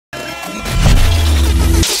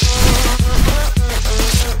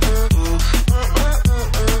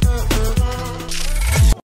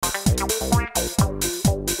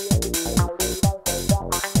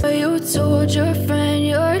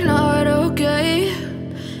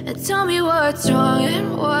Tell me what's wrong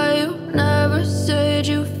and why you never said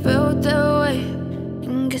you felt that way.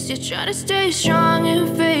 And guess you're trying to stay strong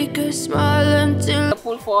and fake a smile until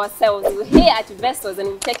Pull for ourselves. We're here at Vibez and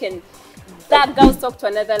we've taken that girl's talk to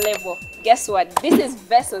another level. Guess what? This is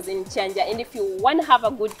Vibez in Chanja, and if you want to have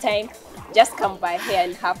a good time, just come by here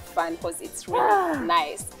and have fun because it's really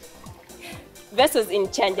nice. Vibez in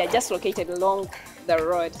Chanja, just located along the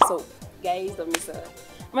road. So, guys, don't miss her.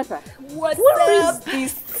 Martha, what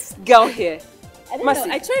is this girl here? I don't know.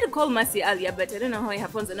 I tried to call Mercy earlier, but I don't know how her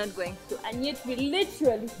phones are not going through. And yet,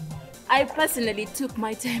 I personally took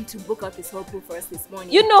my time to book out this whole pool for us this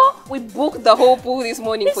morning. You know, we booked the whole pool this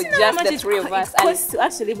morning for just the three of us. And to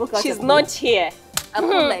actually book out she's not here. A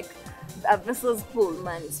pool like a Vessel's pool,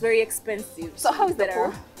 man. It's very expensive. So how is the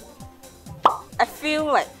pool? I feel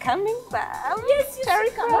like coming back. Yes, you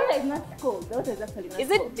come. The water is not cold. The water is actually not cold.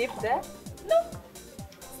 Is it deep there? No.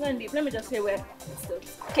 It's not deep. Let me just say where it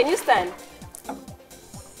stops. Can you stand?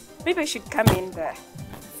 Maybe I should come in there.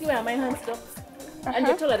 See where my hand stops? And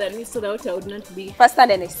you're taller than me, so the water would not be. First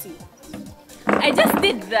stand and I see. I just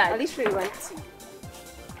did that. I'll literally want to.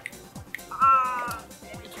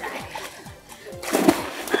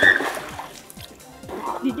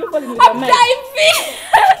 Did you fall in with the mic?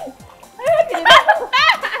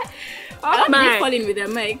 I'm diving! Fall in with the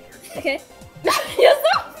mic. Okay. You're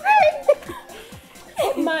so afraid!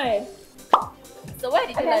 Oh my. So where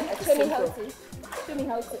did you learn to swim from? Show me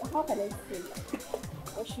how can I swim?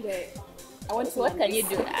 What should I? What can you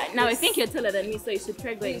do? Now I think you're taller than me, so you should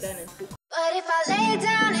try going down and swim. But if I lay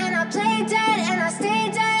down and I play dead and I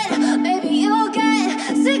stay dead, maybe you'll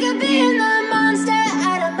get sick of being the monster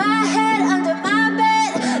out of my head, under my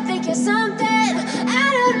bed. Think you're something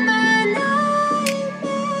out of my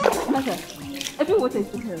nightmare. I feel water is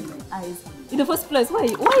putting in my eyes. In the first place, why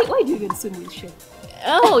do you even swim with shade?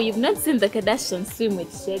 Oh, you've not seen the Kardashians swim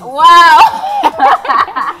with shade. Wow!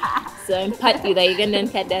 So I'm part with the Ugandan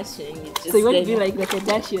Kardashian. So you want to be like the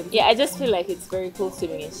Kardashians? Yeah, I just feel like it's very cool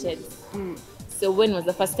swimming in shade. So when was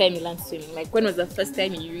the first time you learned swimming? Like when was the first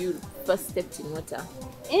time you first stepped in water?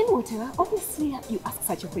 In water? Obviously, you ask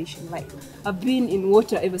such a question. Like I've been in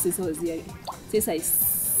water ever since I was young.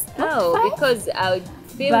 Because I would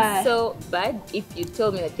feel so bad if you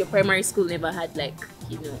told me that your primary school never had like,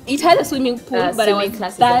 you know, it had a swimming pool, but I was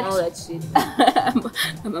classes that, and all that shit.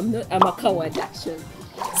 I'm a coward actually.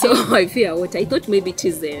 So I fear water. I thought maybe it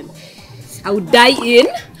is I would die in,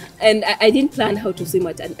 and I didn't plan how to swim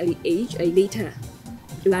at an early age. I later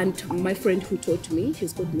learned my friend who taught me.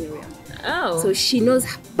 She's called Miriam. Oh. So she knows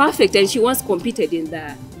perfect, and she once competed in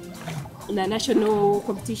the national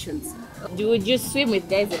competitions. Would you swim with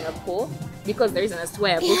guys in a pool? Because the reason as to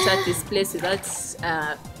why I booked out this place without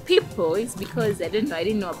people is because I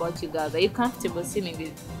didn't know about you girls. Are you comfortable swimming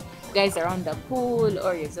with guys around the pool,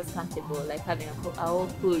 or you're just comfortable like having a whole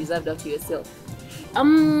pool reserved out to yourself?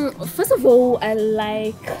 First of all, I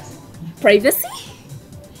like privacy.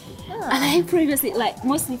 I like privacy, like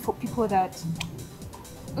mostly for people that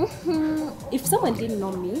if someone didn't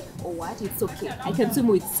know me or what, it's okay. I can swim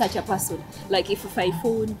with such a person. Like if I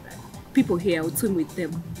phone people here, I would swim with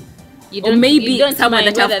them. Or maybe someone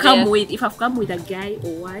that I've come with, if I've come with a guy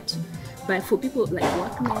or what. But for people like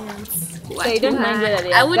workmates, so you don't mind whether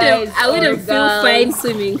they I are wouldn't feel girls. fine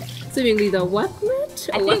swimming with a workmate.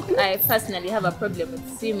 I think I personally have a problem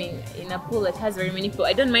with swimming in a pool that has very many people.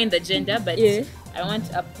 I don't mind the gender, but I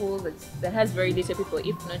want a pool that has very little people,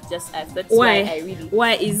 if not just us. That's why I really.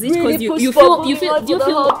 Why is it? Really Because do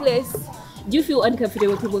you feel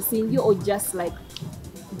uncomfortable people seeing you, or just like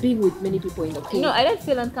being with many people in the pool? No, I don't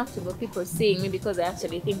feel uncomfortable people seeing me, because I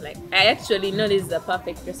actually think like I actually know this is a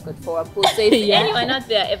perfect dress code for a pool. So if anyone out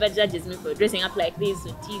there ever judges me for dressing up like this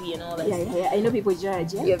with TV and all that, I know people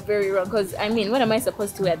judge. You're very wrong, because I mean, what am I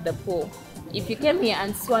supposed to wear at the pool? If you came here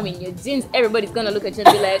and swam in your jeans, everybody's gonna look at you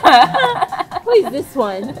and be like, who is this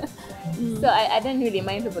one? So I don't really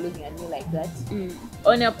mind people looking at me like that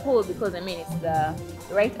on a pool, because I mean it's the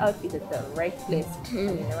right outfit at the right place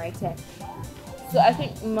and in the right time. So I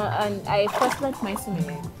think, and I first learned my swimming,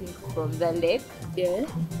 I think, from the lake. Yeah.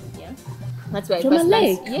 That's where from I first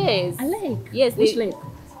lake? Yes. A lake? Yes. Which lake?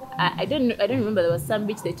 I don't remember. There was some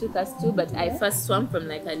beach they took us to, but I first swam from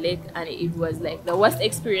like a lake, and it was like the worst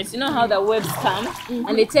experience. You know how the waves come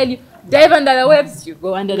and they tell you dive under the waves, you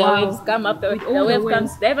go under the waves, come up the wave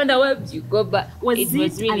comes, dive under the waves, you go back. It was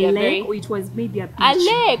really a lake, or it was maybe a beach? A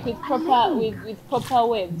lake with proper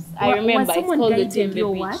waves. I remember it's called the Tembe Beach.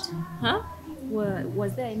 What? Huh?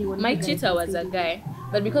 Was there anyone? My tutor was a guy.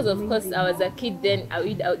 But because of course I was a kid then,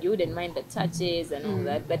 you wouldn't mind the touches and all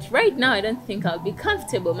that. But right now I don't think I'll be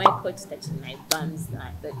comfortable. My coach touching my bums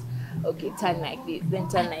like that. Okay, turn like this, then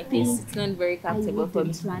turn like this. It's not very comfortable for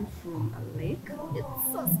me. Learn from a lake. It's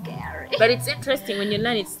so scary. But it's interesting when you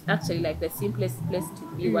learn. It's actually like the simplest place to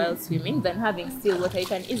be while swimming than having still water. You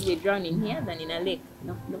can easily drown in here than in a lake.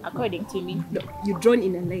 No. According to me. No, you drown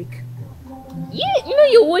in a lake. Yeah,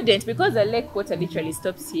 you wouldn't, because the lake water literally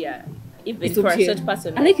stops here. Even It's for okay. a short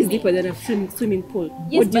person. A lake is like me. deeper than a swimming pool. Yes, What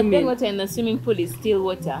do you but then mean? water in the swimming pool is still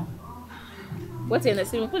water. Water in the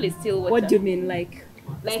swimming pool is still water. What do you mean? Like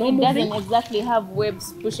Like it's not it moving? doesn't exactly have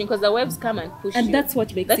waves pushing, because the waves come and push And you. that's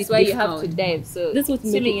what makes That's it why you difficult. have to dive. So That's what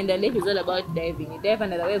swimming make in the lake is all about diving. You dive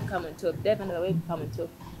under the wave, come on top. Dive under the wave, come on top.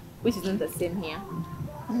 Which is not the same here.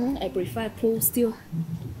 I prefer pool still.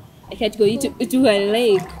 I can't go to a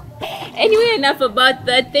lake. Anyway, enough about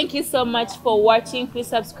that. Thank you so much for watching. Please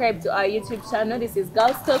subscribe to our YouTube channel. This is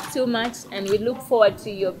Girls Talk Too Much, and we look forward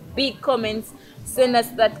to your big comments. Send us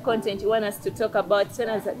that content you want us to talk about.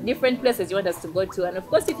 Send us different places you want us to go to. And of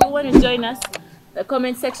course, if you want to join us, the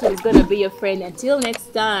comment section is going to be your friend. Until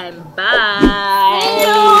next time,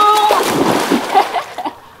 bye.